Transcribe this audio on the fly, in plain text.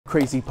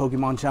crazy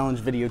Pokemon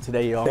challenge video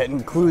today, y'all. That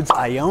includes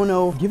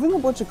Iono giving a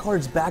bunch of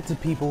cards back to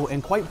people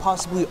and quite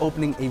possibly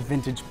opening a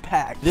vintage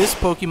pack. This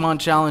Pokemon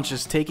challenge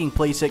is taking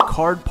place at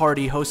Card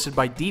Party hosted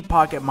by Deep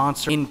Pocket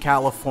Monster in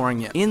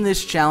California. In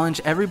this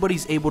challenge,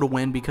 everybody's able to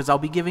win because I'll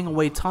be giving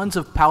away tons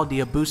of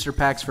Paldea booster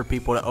packs for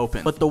people to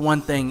open. But the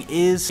one thing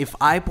is, if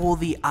I pull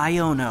the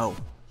Iono,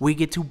 we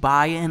get to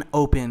buy and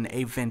open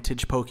a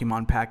vintage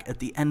Pokemon pack at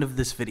the end of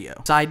this video.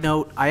 Side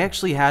note, I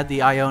actually had the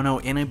Iono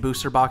in a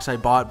booster box I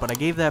bought, but I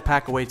gave that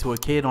pack away to a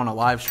kid on a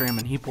live stream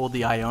and he pulled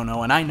the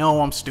Iono, and I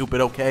know I'm stupid,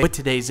 okay? But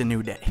today's a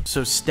new day.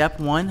 So step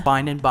one,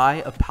 find and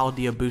buy a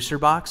Paldea booster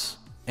box.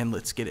 And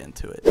let's get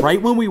into it.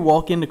 Right when we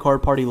walk into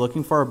Card Party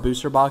looking for our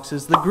booster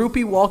boxes, the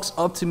groupie walks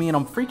up to me and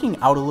I'm freaking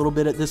out a little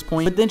bit at this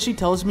point, but then she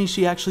tells me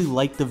she actually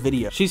liked the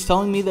video. She's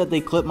telling me that they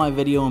clipped my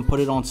video and put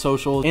it on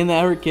social and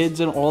that her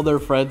kids and all their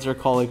friends are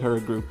calling her a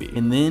groupie.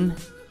 And then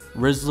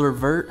Rizzler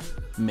Vert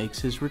makes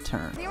his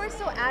return. They were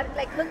so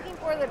like looking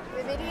for the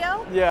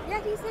video. Yeah.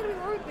 Yeah, he said we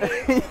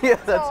were. Yeah,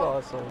 that's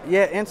awesome.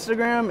 Yeah,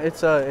 Instagram,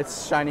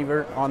 it's Shiny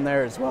Vert on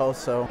there as well,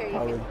 so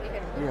okay,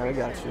 yeah, I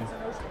got you.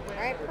 All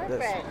right,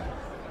 perfect.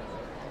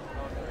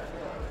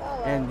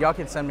 And y'all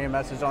can send me a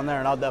message on there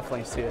and I'll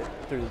definitely see it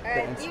through the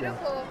Instagram.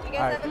 Beautiful. You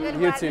guys have a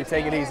good you too.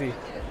 Take it easy.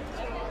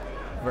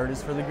 Vert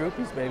is for the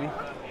groupies, baby.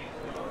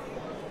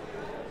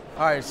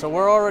 All right, so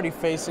we're already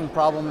facing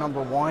problem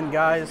number one,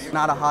 guys.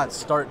 Not a hot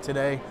start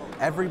today.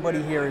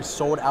 Everybody here is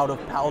sold out of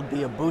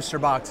Paldea booster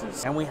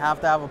boxes, and we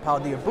have to have a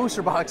Paldea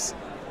booster box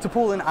to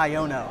pull in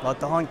Iono. Let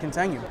the hunt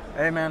continue.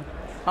 Hey, man,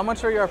 how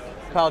much are your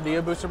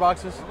Paldea booster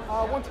boxes?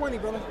 120,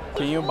 brother.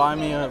 Can you buy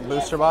me a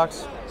booster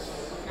box?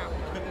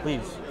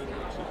 Please.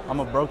 I'm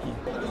a brokey.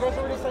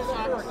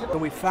 So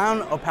we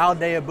found a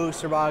Paldea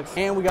booster box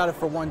and we got it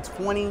for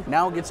 120.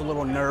 Now it gets a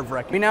little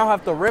nerve-wracking. We now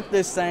have to rip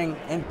this thing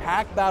and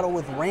pack battle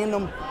with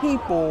random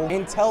people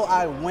until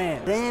I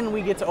win. Then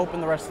we get to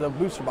open the rest of the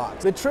booster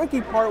box. The tricky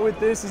part with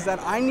this is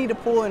that I need to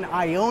pull an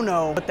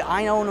Iono, but the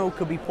Iono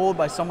could be pulled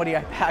by somebody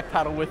I pack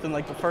battle with in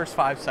like the first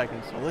 5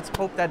 seconds. So let's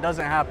hope that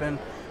doesn't happen.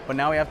 But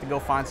now we have to go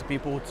find some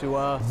people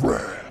to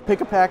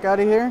pick a pack out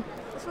of here.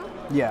 This one?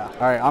 Yeah.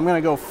 All right, I'm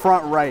gonna go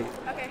front right.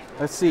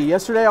 Let's see,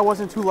 yesterday I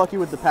wasn't too lucky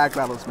with the pack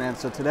battles, man.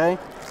 So today,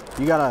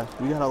 you gotta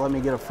let me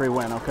get a free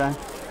win, okay?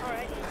 All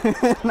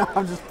right. No,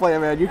 I'm just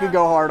playing, man. You can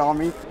go hard on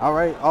me. All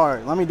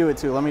right, let me do it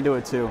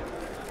too.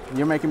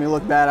 You're making me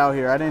look bad out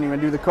here. I didn't even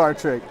do the card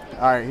trick.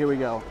 All right, here we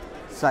go.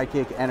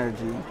 Psychic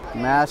Energy.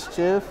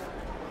 Mischief.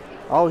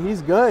 Oh,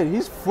 he's good.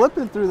 He's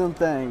flipping through them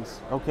things.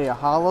 Okay, a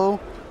holo.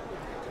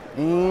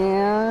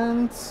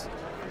 And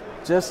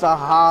just a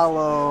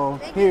holo.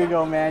 Here you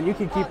go, man. You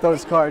can keep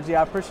those cards.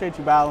 Yeah, I appreciate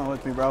you battling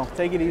with me, bro.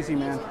 Take it easy,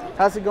 man.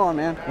 How's it going,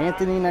 man?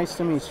 Anthony, nice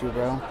to meet you,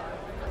 bro.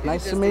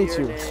 Nice to meet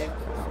you.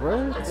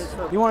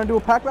 Right. You want to do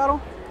a pack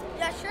battle?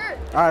 Yeah, sure.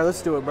 All right,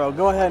 let's do it, bro.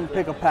 Go ahead and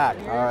pick a pack.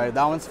 All right,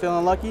 that one's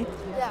feeling lucky?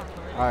 Yeah.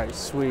 All right,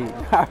 sweet.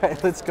 All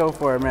right, let's go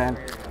for it, man.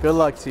 Good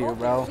luck to you,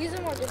 bro. These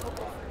are more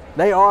difficult.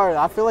 They are.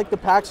 I feel like the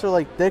packs are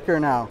like thicker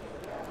now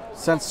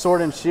since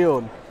Sword and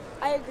Shield.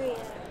 I agree.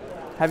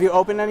 Have you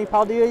opened any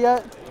Paldea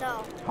yet?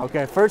 No.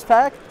 Okay, first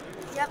pack?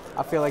 Yep.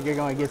 I feel like you're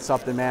going to get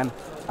something, man.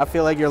 I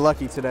feel like you're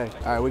lucky today.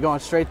 All right, we going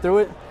straight through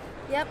it?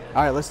 Yep.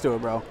 All right, let's do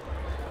it, bro.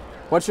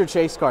 What's your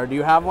chase card? Do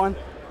you have one?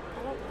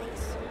 I don't think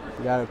so.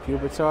 You got a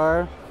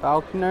Pupitar,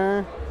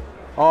 Falconer.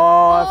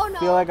 Oh, I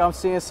feel like I'm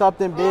seeing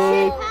something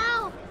big.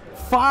 Help.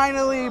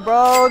 Finally,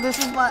 bro. This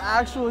is my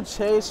actual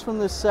chase from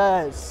the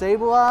set.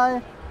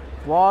 Sableye,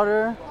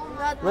 Water.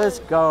 Let's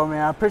go,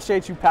 man. I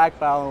appreciate you pack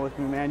battling with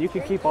me, man. You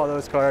can keep all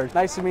those cards.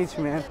 Nice to meet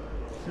you, man.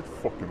 You're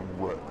fucking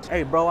wrecked.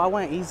 Hey, bro, I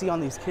went easy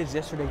on these kids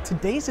yesterday.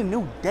 Today's a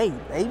new day,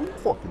 baby.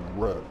 Fucking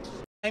wrecked.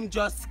 I'm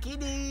just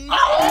kidding.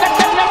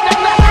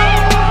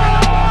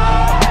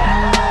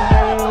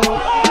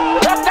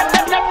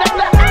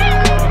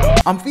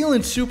 I'm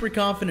feeling super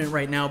confident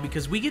right now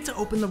because we get to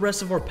open the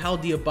rest of our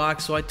Paldea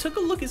box, so I took a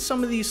look at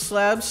some of these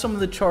slabs, some of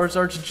the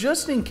Charizards,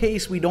 just in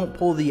case we don't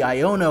pull the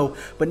Iono,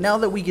 but now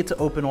that we get to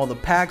open all the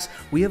packs,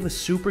 we have a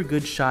super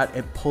good shot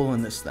at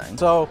pulling this thing.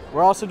 So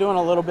we're also doing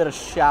a little bit of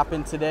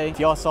shopping today. If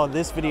y'all saw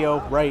this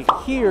video right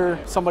here,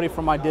 somebody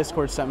from my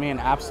Discord sent me an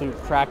absolute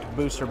cracked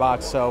booster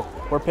box, so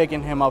we're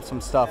picking him up some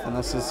stuff, and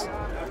this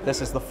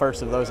is the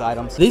first of those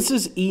items. This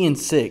is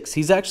Ian6.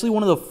 He's actually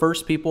one of the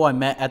first people I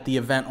met at the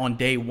event on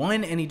day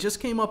one, and he just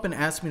came up and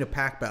asked me to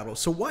pack battle,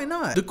 so why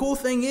not? The cool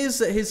thing is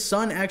that his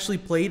son actually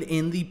played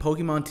in the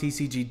Pokemon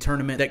TCG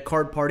tournament that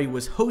Card Party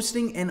was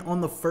hosting, and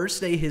on the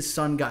first day his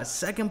son got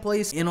second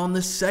place, and on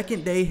the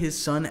second day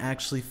his son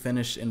actually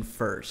finished in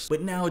first.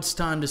 But now it's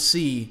time to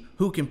see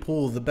who can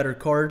pull the better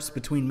cards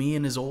between me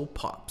and his old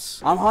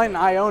pops. I'm hunting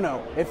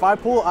Iono. If I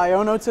pull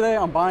Iono today,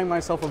 I'm buying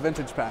myself a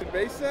vintage pack.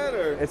 Base set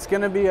or? It's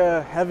gonna be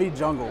a heavy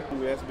jungle.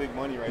 Ooh, that's big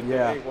money right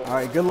there. Yeah. All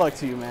right. Good luck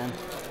to you, man.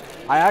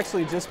 I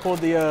actually just pulled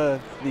the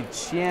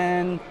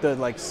Chien, the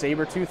like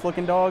saber-tooth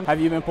looking dog. Have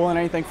you been pulling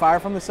anything fire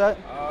from the set?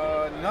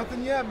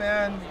 Nothing yet,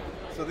 man.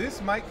 So this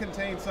might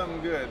contain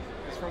something good.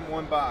 It's from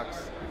one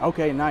box.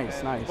 Okay,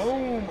 nice.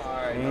 Boom. All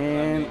right.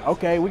 And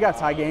okay, we got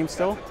tie game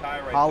still. That's a tie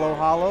right Hollow, there.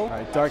 hollow. All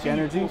right, dark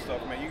energy. Cool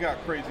stuff, man. You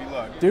got crazy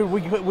luck. Dude,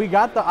 we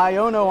got the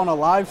Iono on a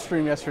live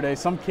stream yesterday.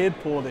 Some kid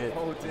pulled it.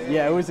 Oh, damn.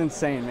 Yeah, it was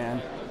insane,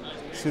 man.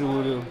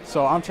 Shoo-doo-doo.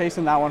 So I'm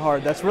chasing that one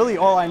hard. That's really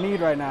all I need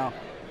right now.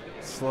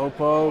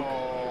 Slowpoke.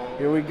 Oh,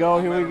 Here we go.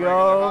 Here we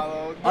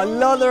go.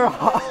 Another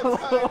hollow.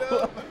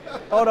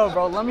 Hold on,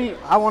 bro.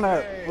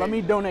 Let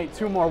me donate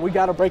 2 more. We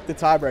gotta break the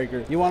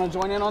tiebreaker. You wanna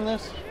join in on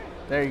this?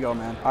 There you go,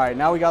 man. All right,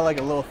 now we got like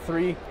a little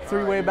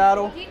three-way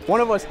battle. One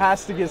of us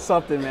has to get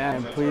something,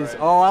 man. Please.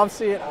 Oh, I'm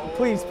seeing.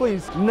 Please,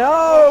 please.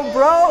 No,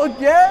 bro.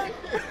 Again?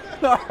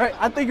 All right.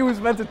 I think it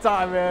was meant to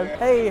tie, man.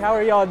 Hey, how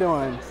are y'all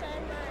doing?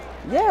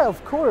 Yeah,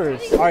 of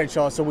course. All right,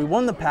 y'all. So we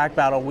won the pack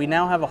battle. We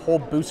now have a whole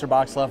booster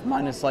box left,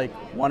 minus like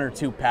 1 or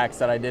 2 packs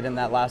that I did in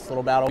that last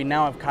little battle. We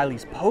now have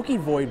Kylie's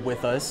Pokevoid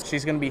with us.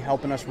 She's gonna be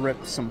helping us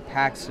rip some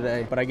packs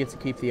today, but I get to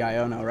keep the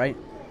Iono, right?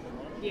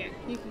 Yeah,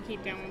 you can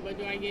keep that one, but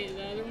do I get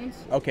the other ones?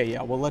 Okay,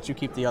 yeah, we'll let you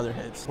keep the other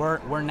hits.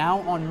 We're now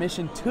on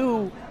mission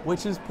 2,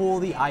 which is pull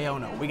the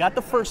Iono. We got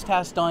the first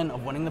task done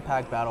of winning the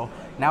pack battle.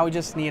 Now we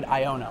just need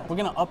Iono. We're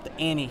gonna up the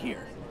ante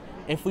here.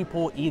 If we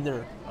pull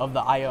either of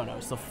the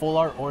Ionos, the full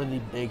art or the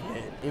big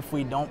hit. If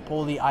we don't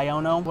pull the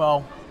Iono,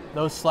 well,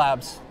 those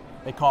slabs,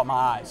 they caught my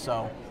eye,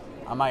 so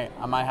I might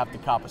have to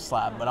cop a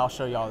slab, but I'll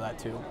show y'all that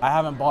too. I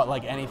haven't bought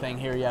like anything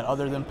here yet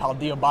other than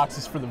Paldea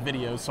boxes for the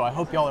videos, so I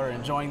hope y'all are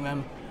enjoying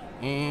them.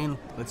 And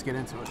let's get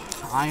into it.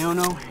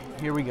 Iono,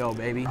 here we go,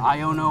 baby.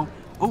 Iono.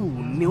 Oh,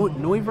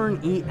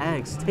 Noivern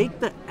EX. Take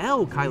the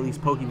L, Kylie's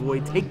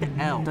Pokevoid. Take the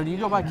L. So do you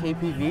go by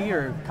KPV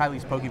or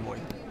Kylie's Pokevoid?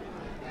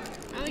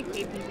 I like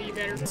KPV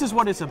better. This is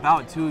what it's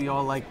about too,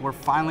 y'all. Like, we're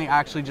finally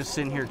actually just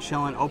sitting here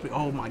chilling.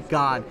 Oh my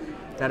God.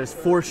 That is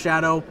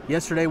foreshadow.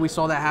 Yesterday we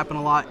saw that happen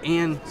a lot,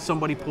 and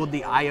somebody pulled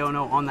the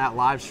Iono on that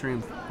live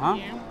stream. Huh?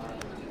 Yeah.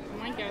 I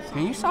might get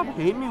Can you stop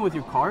hating me with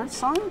your cards,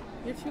 son?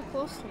 You're too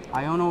close to me.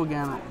 Iono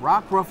again,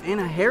 Rockruff and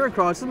a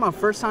Heracross. This is my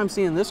first time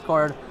seeing this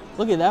card.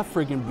 Look at that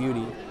freaking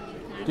beauty.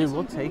 Dude,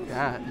 we'll take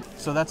that.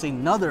 So that's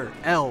another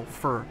L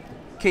for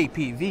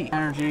KPV.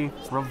 Energy,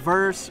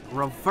 reverse.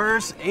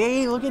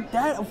 Hey, look at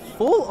that, a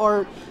full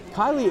art.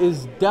 Kylie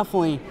is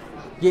definitely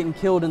getting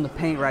killed in the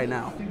paint right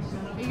now.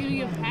 Are you gonna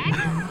get a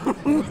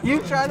pack? You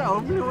try to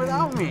open it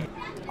without me.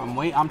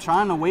 I'm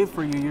trying to wait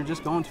for you. You're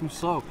just going too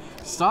slow.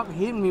 Stop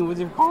hitting me with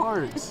your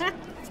cards.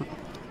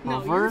 No,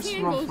 reverse.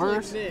 Like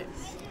this.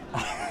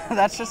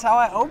 That's just how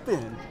I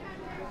open.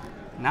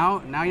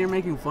 Now you're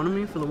making fun of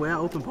me for the way I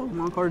open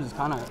Pokemon cards.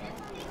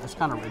 It's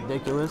kind of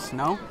ridiculous.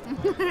 No.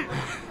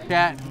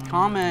 Chat,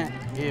 comment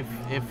if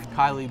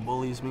Kylie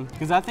bullies me,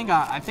 because I think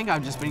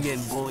I've just been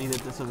getting bullied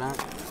at this event.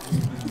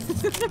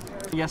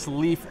 Yes,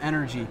 Leaf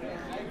Energy.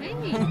 Hey.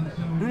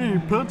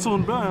 Hey, pets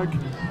on back.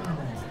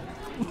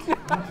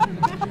 I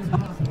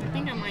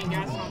think I might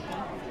got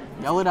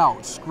something. Yell it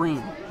out.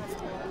 Scream.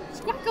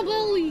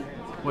 Squawkabilly.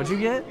 What'd you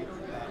get?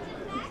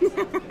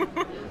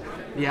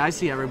 Yeah, I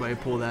see everybody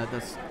pull that.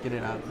 Let's get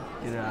it out.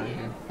 Get it out of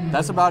here.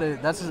 That's about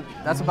it.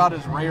 That's about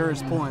as rare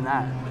as pulling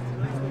that.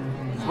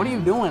 What are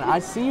you doing? I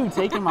see you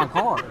taking my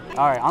card.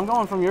 All right, I'm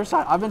going from your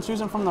side. I've been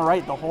choosing from the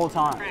right the whole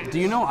time. Do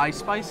you know Ice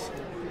Spice?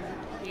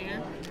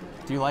 Yeah.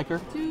 Do you like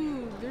her?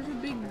 Dude, there's a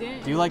big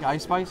dent. Do you like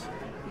Ice Spice?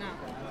 No.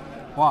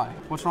 Why?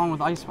 What's wrong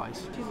with Ice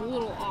Spice? She's a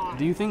little odd.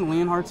 Do you think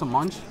Leonhardt's a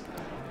munch?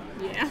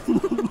 Yeah.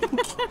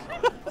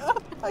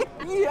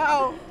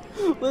 Yo,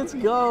 let's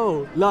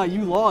go. Nah,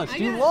 you lost.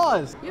 You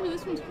lost. Yeah, but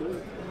this one's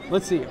cool.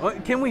 Let's see.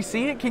 Can we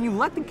see it? Can you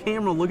let the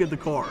camera look at the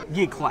card?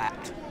 Get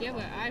clapped. Yeah,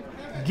 but I...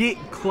 Get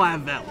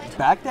clavelled.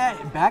 Back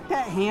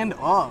that hand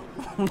up.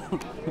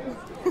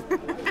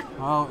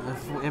 Well,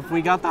 if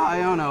we got the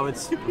Iono,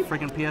 it's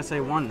freaking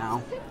PSA 1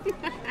 now.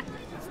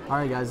 All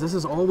right, guys, this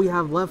is all we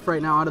have left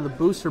right now out of the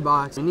booster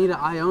box. We need an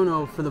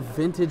Iono for the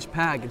vintage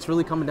pack. It's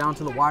really coming down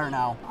to the wire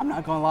now. I'm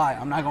not gonna lie.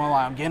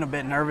 I'm getting a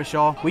bit nervous,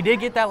 y'all. We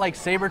did get that like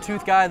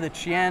saber-tooth guy, the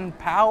Chien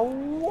Pao.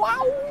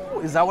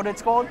 Wow, is that what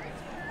it's called?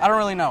 I don't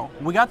really know.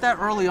 We got that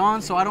early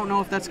on, so I don't know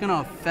if that's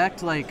gonna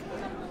affect, like,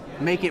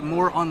 make it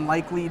more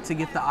unlikely to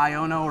get the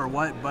Iono or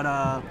what, but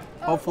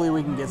hopefully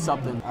we can get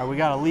something. All right, we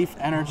got a Leaf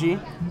Energy.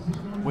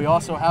 We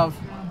also have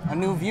a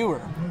new viewer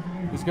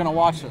who's gonna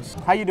watch us.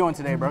 How you doing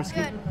today,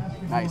 broski? Good.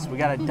 Nice. We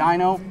got a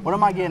Dino. What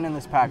am I getting in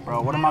this pack,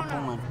 bro? What am I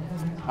pulling?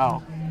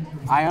 Oh,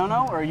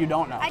 Iono, or you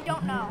don't know? I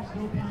don't know.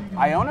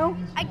 Iono?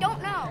 I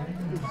don't know.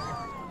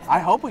 I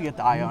hope we get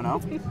the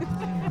Iono.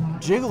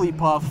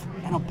 Jigglypuff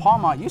and a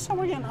Palmot. You said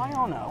we're getting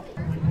Iono.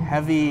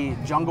 Heavy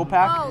Jungle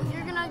Pack. Oh,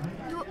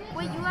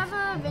 wait, you have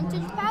a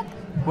vintage pack?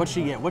 What'd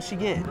she get? What'd she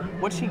get?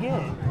 What'd she get?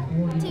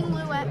 Team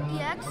Blue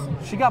EX?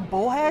 She got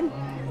Bullhead?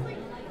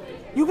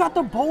 You got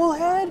the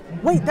Bullhead?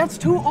 Wait, that's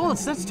 2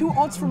 alts. That's 2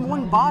 alts from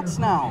 1 box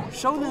now.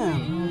 Show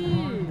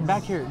them.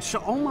 Back here.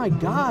 Oh my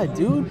God,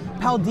 dude.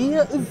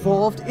 Paldea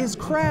Evolved is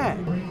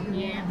cracked.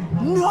 Yeah.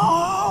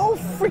 No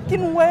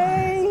freaking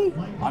way.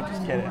 I'm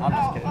just kidding.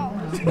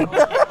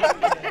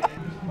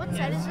 What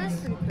set is this?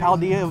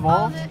 Paldea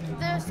Evolved? Oh,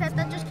 the set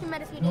that just came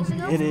out a few days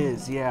ago? It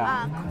is,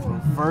 yeah. Cool.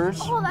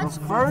 Reverse, Oh, that's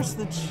reverse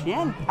the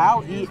Chien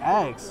Pao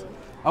EX.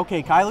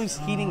 Okay, Kylie's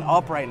heating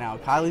up right now.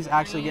 Kylie's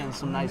actually getting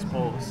some nice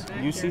pulls.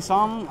 You see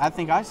something? I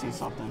think I see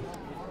something.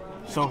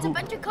 So It's a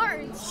bunch of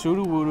cards.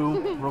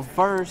 Sudowoodo,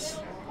 reverse,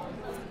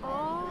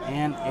 Oh.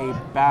 and a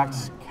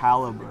Bax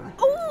Caliber.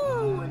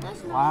 Ooh,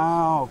 that's nice.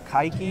 Wow,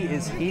 Kaiki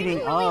is heating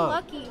You're really up.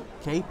 lucky.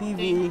 Thank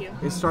KPV you.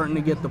 is starting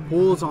to get the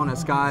pulls on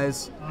us,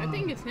 guys. I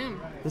think it's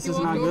him. This He is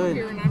walked not over good.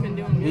 Here and I've been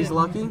doing He's good.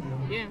 lucky.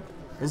 Yeah.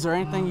 Is there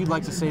anything you'd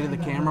like to say to the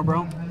camera,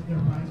 bro?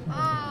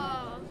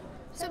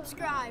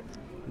 Subscribe.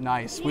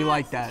 Nice, we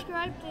like that.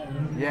 Subscribe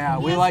to Yeah,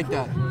 He we has like cool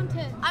that.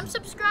 content. I'm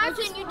subscribed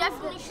and you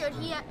definitely should.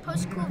 He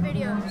posts cool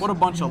videos. What a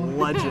bunch of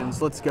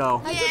legends. Let's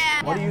go.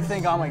 Yeah. What do you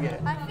think I'm gonna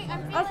get?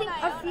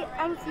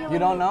 I'm feeling. You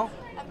don't know?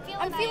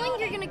 I'm feeling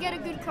you're gonna get a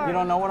good card. You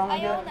don't know what I'm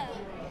gonna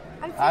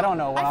get? I don't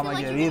know what I'm gonna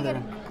get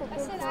either.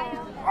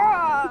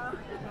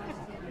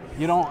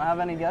 You don't have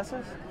any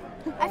guesses?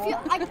 I feel.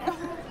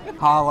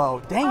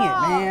 Hollow. Dang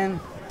it, man.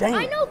 Dang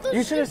I it. know those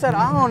You should have said,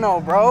 I don't know,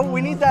 bro.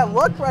 We need that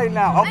luck right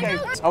now. Okay.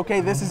 know. Okay,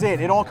 this is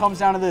it. It all comes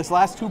down to this.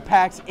 Last 2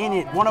 packs in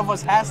it. One of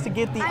us has to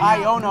get the I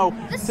know.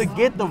 Iono to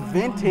get the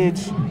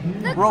vintage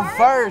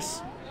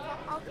reverse.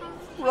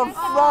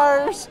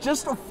 Reverse.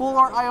 Just a full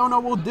art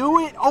Iono will do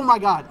it. Oh my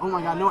god. Oh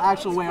my god. No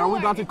actual way. Are we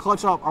about to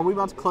clutch up? Are we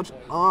about to clutch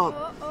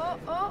up?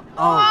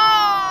 Oh.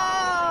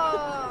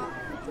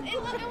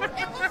 It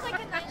looks like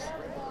a nice.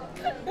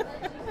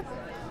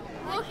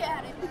 Look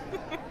at it.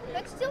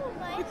 That's still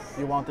nice.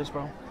 You want this,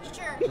 bro?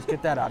 Sure. Just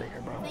get that out of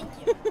here, bro. Thank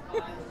you.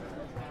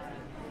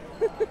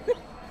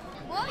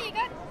 Well, you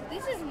got.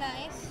 This is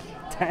nice.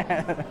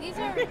 These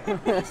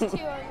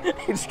two are.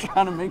 He's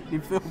trying to make me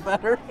feel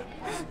better.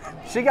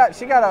 She got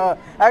a.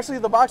 Actually,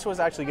 the box was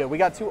actually good. We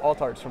got 2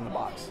 alt arts from the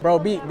box. Bro,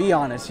 be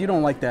honest. You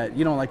don't like that.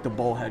 You don't like the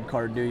bullhead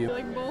card, do you? You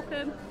like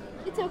bullhead?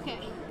 It's okay.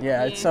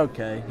 Yeah, it's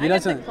okay. I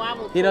got the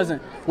clavel He too.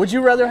 doesn't. Would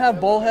you rather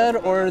have bullhead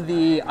or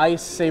the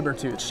ice saber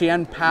tooth?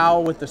 Xian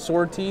Pao with the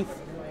sword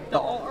teeth. The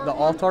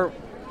alt art.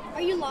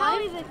 Are you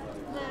live?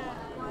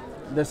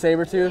 The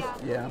saber tooth.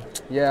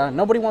 Yeah.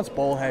 Nobody wants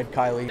bullhead,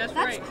 Kylie. That's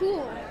That's right.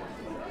 cool.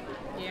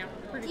 Yeah.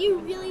 Do you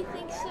really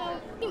think so?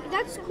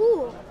 That's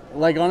cool.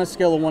 Like on a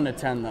scale of 1 to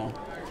 10, though.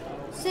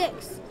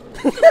 6.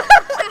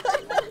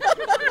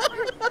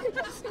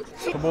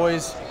 So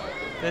boys,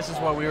 this is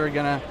what we were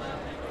gonna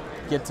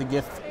get to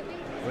gift.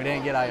 We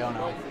didn't get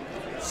Iono.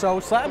 So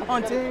slab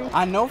hunting,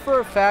 I know for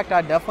a fact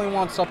I definitely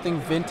want something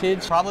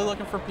vintage. Probably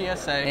looking for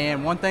PSA.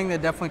 And one thing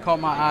that definitely caught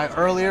my eye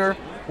earlier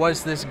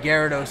was this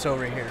Gyarados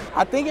over here.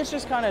 I think it's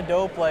just kind of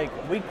dope. Like,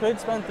 we could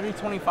spend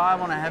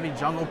 $325 on a heavy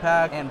jungle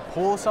pack and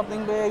pull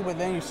something big, but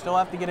then you still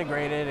have to get it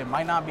graded. It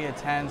might not be a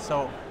 10.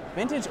 So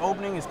vintage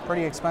opening is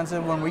pretty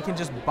expensive when we can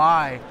just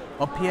buy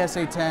a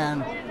PSA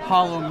 10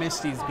 Hollow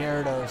Misty's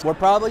Gyarados. We're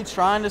probably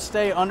trying to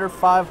stay under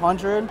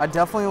 500. I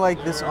definitely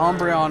like this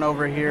Umbreon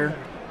over here.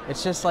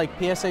 It's just like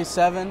PSA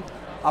 7.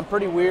 I'm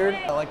pretty weird.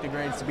 I like the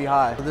grades to be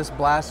high. So this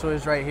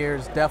Blastoise right here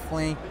is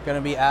definitely going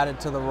to be added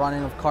to the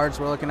running of cards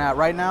we're looking at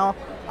right now.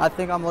 I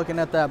think I'm looking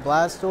at that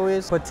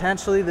Blastoise.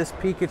 Potentially this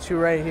Pikachu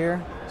right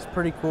here. It's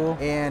pretty cool.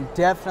 And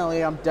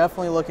I'm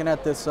definitely looking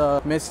at this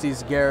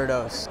Misty's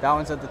Gyarados. That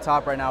one's at the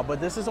top right now, but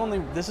this is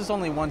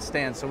only one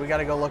stand, so we got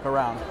to go look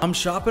around. I'm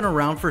shopping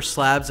around for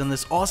slabs, and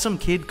this awesome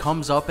kid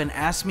comes up and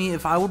asks me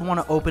if I would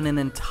want to open an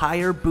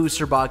entire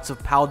booster box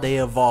of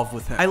Paldea Evolved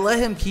with him. I let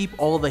him keep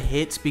all the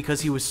hits because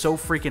he was so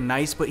freaking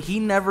nice, but he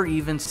never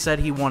even said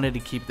he wanted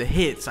to keep the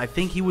hits. I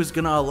think he was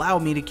gonna allow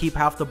me to keep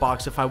half the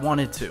box if I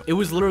wanted to. It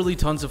was literally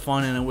tons of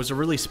fun, and it was a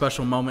really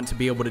special moment to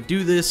be able to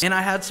do this. And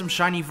I had some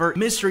Shiny Vert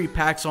mystery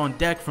packs on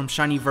deck from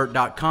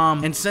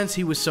shinyvert.com, and since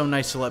he was so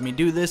nice to let me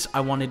do this,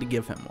 I wanted to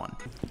give him one.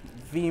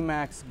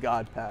 VMAX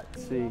God Pack.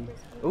 Let's see.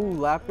 Ooh,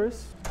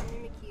 Lapras.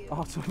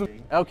 Awesome.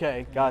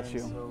 Okay, got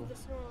you.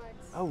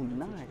 Oh,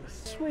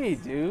 nice.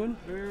 Sweet, dude.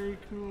 Very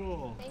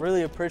cool.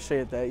 Really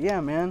appreciate that.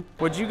 Yeah, man.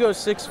 Would you go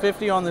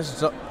 650 on this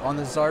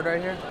Zard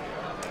right here?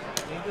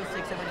 You do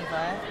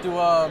 675?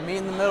 Do meet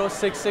in the middle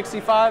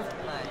 665?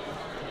 Nice.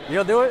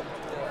 You'll do it?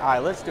 All right,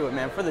 let's do it,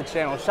 man, for the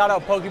channel. Shout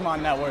out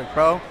Pokemon Network,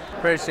 bro.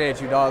 Appreciate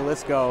you, dog.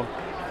 Let's go.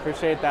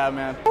 Appreciate that,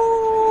 man.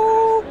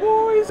 Oh,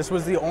 boys. This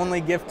was the only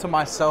gift to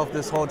myself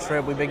this whole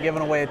trip. We've been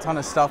giving away a ton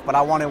of stuff, but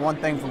I wanted one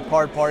thing from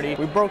Card Party.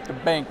 We broke the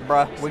bank,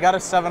 bruh. We got a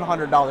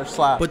 $700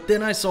 slab. But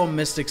then I saw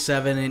Mystic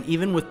 7, and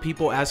even with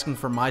people asking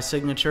for my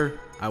signature,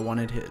 I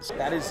wanted his.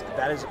 That is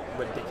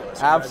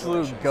ridiculous.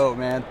 Absolute GOAT,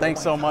 man.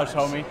 Thanks so much,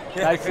 homie.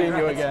 Nice seeing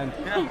you again.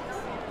 Yeah.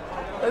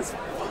 Let's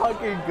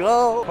fucking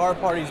go. Card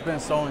Party's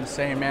been so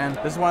insane, man.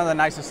 This is one of the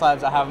nicest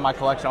slabs I have in my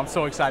collection. I'm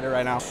so excited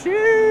right now.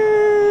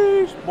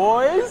 Sheesh,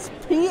 boys.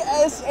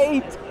 PSA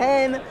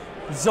 10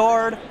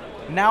 Zard.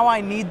 Now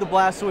I need the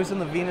Blastoise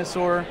and the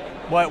Venusaur,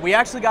 but we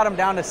actually got him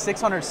down to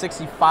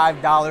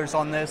 $665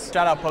 on this.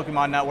 Shout out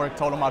Pokemon Network.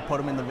 Told him I'd put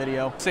him in the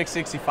video.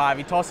 $665.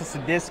 He tossed us a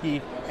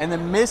Disky and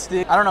then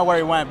Mystic. I don't know where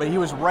he went, but he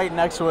was right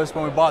next to us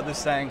when we bought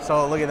this thing.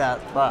 So look at that.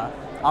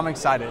 I'm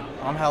excited.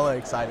 I'm hella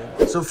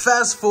excited. So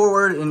fast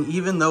forward, and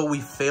even though we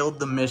failed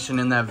the mission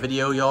in that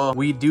video, y'all,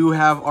 we do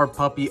have our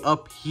puppy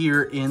up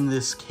here in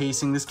this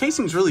casing. This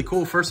casing is really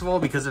cool, first of all,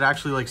 because it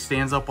actually like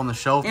stands up on the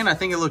shelf, and I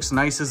think it looks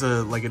nice as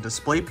a like a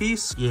display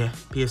piece. Yeah,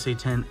 PSA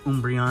 10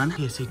 Umbreon,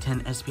 PSA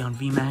 10 Espeon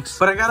VMAX.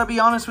 But I gotta be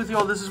honest with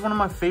y'all, this is one of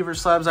my favorite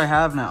slabs I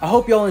have now. I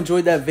hope y'all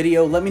enjoyed that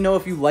video. Let me know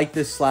if you like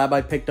this slab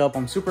I picked up.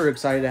 I'm super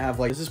excited to have,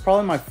 like, this is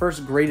probably my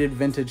first graded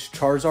vintage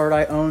Charizard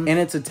I own, and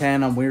it's a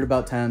 10. I'm weird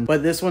about 10,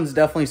 but this one's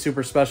definitely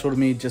super special to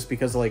me just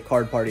because of like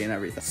Card Party and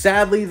everything.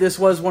 Sadly, this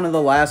was one of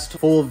the last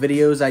full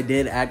videos I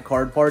did at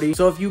Card Party,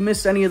 so if you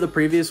missed any of the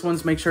previous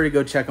ones, make sure to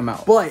go check them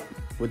out. But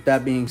with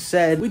that being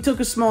said, we took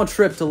a small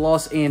trip to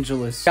Los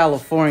Angeles,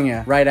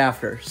 California right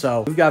after,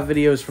 so we've got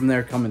videos from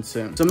there coming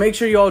soon. So make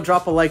sure you all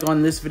drop a like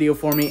on this video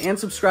for me and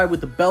subscribe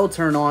with the bell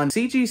turned on.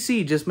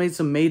 CGC just made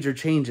some major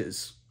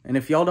changes, and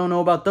if y'all don't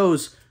know about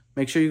those,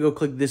 make sure you go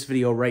click this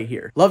video right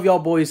here. Love y'all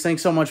boys.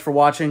 Thanks so much for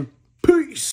watching.